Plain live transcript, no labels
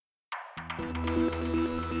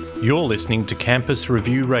You're listening to Campus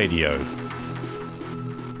Review Radio.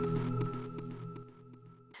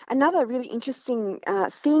 Another really interesting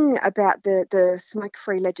thing about the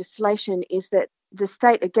smoke-free legislation is that the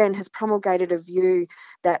state, again, has promulgated a view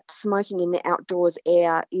that smoking in the outdoors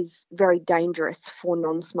air is very dangerous for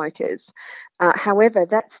non-smokers. However,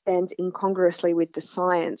 that stands incongruously with the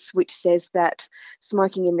science, which says that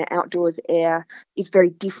smoking in the outdoors air is very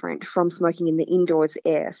different from smoking in the indoors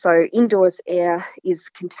air. So indoors air is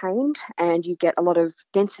contained and you get a lot of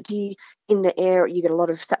density in the air, you get a lot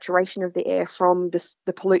of saturation of the air from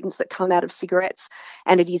the pollutants that come out of cigarettes,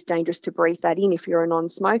 and it is dangerous to breathe that in if you're a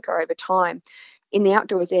non-smoker over time. In the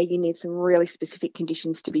outdoors air, you need some really specific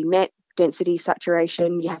conditions to be met. Density,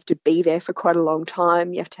 saturation, you have to be there for quite a long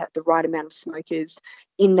time. You have to have the right amount of smokers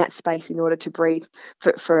in that space in order to breathe,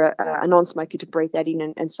 for a non-smoker to breathe that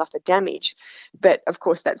in and suffer damage. But of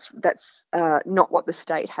course, that's not what the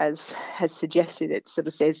state has suggested. It sort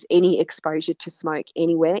of says any exposure to smoke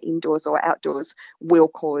anywhere, indoors or outdoors, will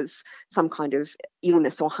cause some kind of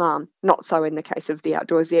illness or harm. Not so in the case of the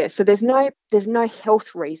outdoors air. So there's no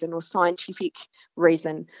health reason or scientific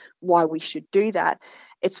reason why we should do that.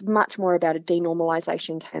 It's much more about a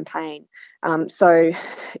denormalisation campaign. So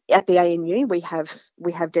at the ANU, we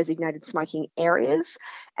have designated smoking areas,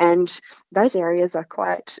 and those areas are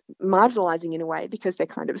quite marginalising in a way because they're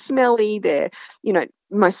kind of smelly.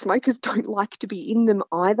 Most smokers don't like to be in them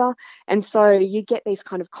either. And so you get these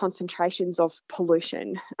kind of concentrations of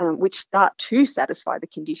pollution, which start to satisfy the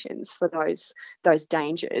conditions for those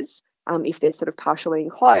dangers if they're sort of partially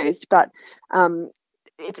enclosed. But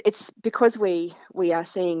it's because we are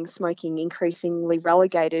seeing smoking increasingly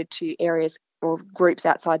relegated to areas or groups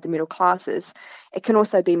outside the middle classes. It can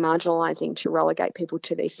also be marginalising to relegate people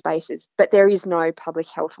to these spaces. But there is no public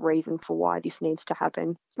health reason for why this needs to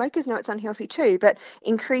happen. Smokers know it's unhealthy too, but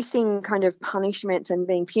increasing kind of punishments and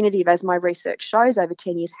being punitive, as my research shows over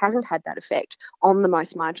 10 years, hasn't had that effect on the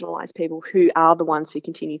most marginalised people who are the ones who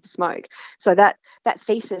continue to smoke. So that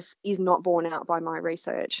thesis is not borne out by my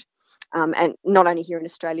research. And not only here in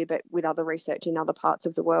Australia, but with other research in other parts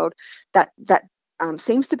of the world, that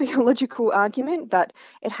seems to be a logical argument, but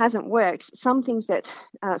it hasn't worked. Some things that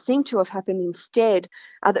seem to have happened instead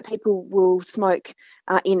are that people will smoke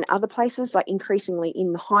in other places, like increasingly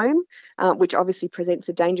in the home, which obviously presents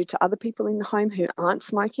a danger to other people in the home who aren't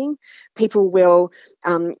smoking. People will,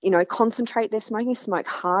 concentrate their smoking, smoke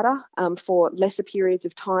harder for lesser periods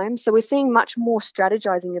of time. So we're seeing much more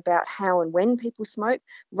strategizing about how and when people smoke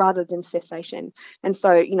rather than cessation. And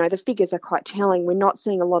so, the figures are quite telling. We're not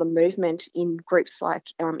seeing a lot of movement in groups like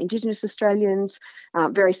Indigenous Australians,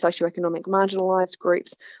 very socioeconomic marginalised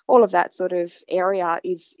groups. All of that sort of area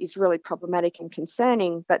is really problematic and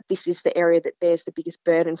concerning, but this is the area that bears the biggest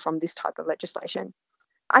burden from this type of legislation.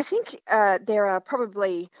 I think there are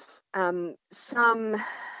probably some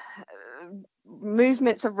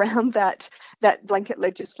movements around that blanket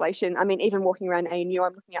legislation. I mean, even walking around ANU,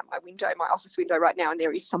 I'm looking out my window, my office window right now, and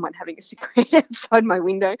there is someone having a cigarette outside my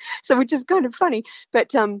window, so which is kind of funny.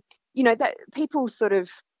 But that people sort of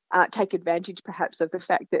take advantage perhaps of the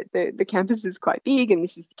fact that the campus is quite big, and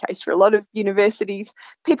this is the case for a lot of universities.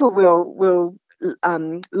 People will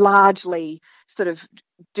largely sort of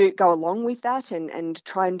go along with that and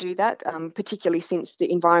try and do that, particularly since the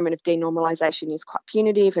environment of denormalisation is quite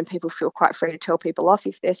punitive and people feel quite free to tell people off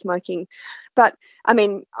if they're smoking. But I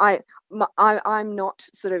mean, I'm not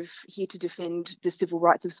sort of here to defend the civil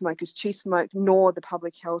rights of smokers to smoke, nor the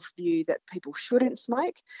public health view that people shouldn't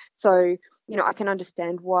smoke. So, I can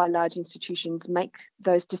understand why large institutions make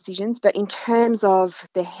those decisions. But in terms of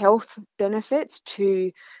the health benefits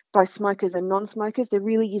to both smokers and non-smokers, there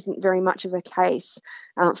really isn't very much of a case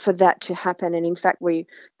for that to happen. And in fact,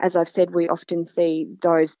 as I've said, we often see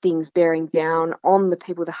those things bearing down on the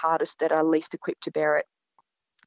people the hardest that are least equipped to bear it.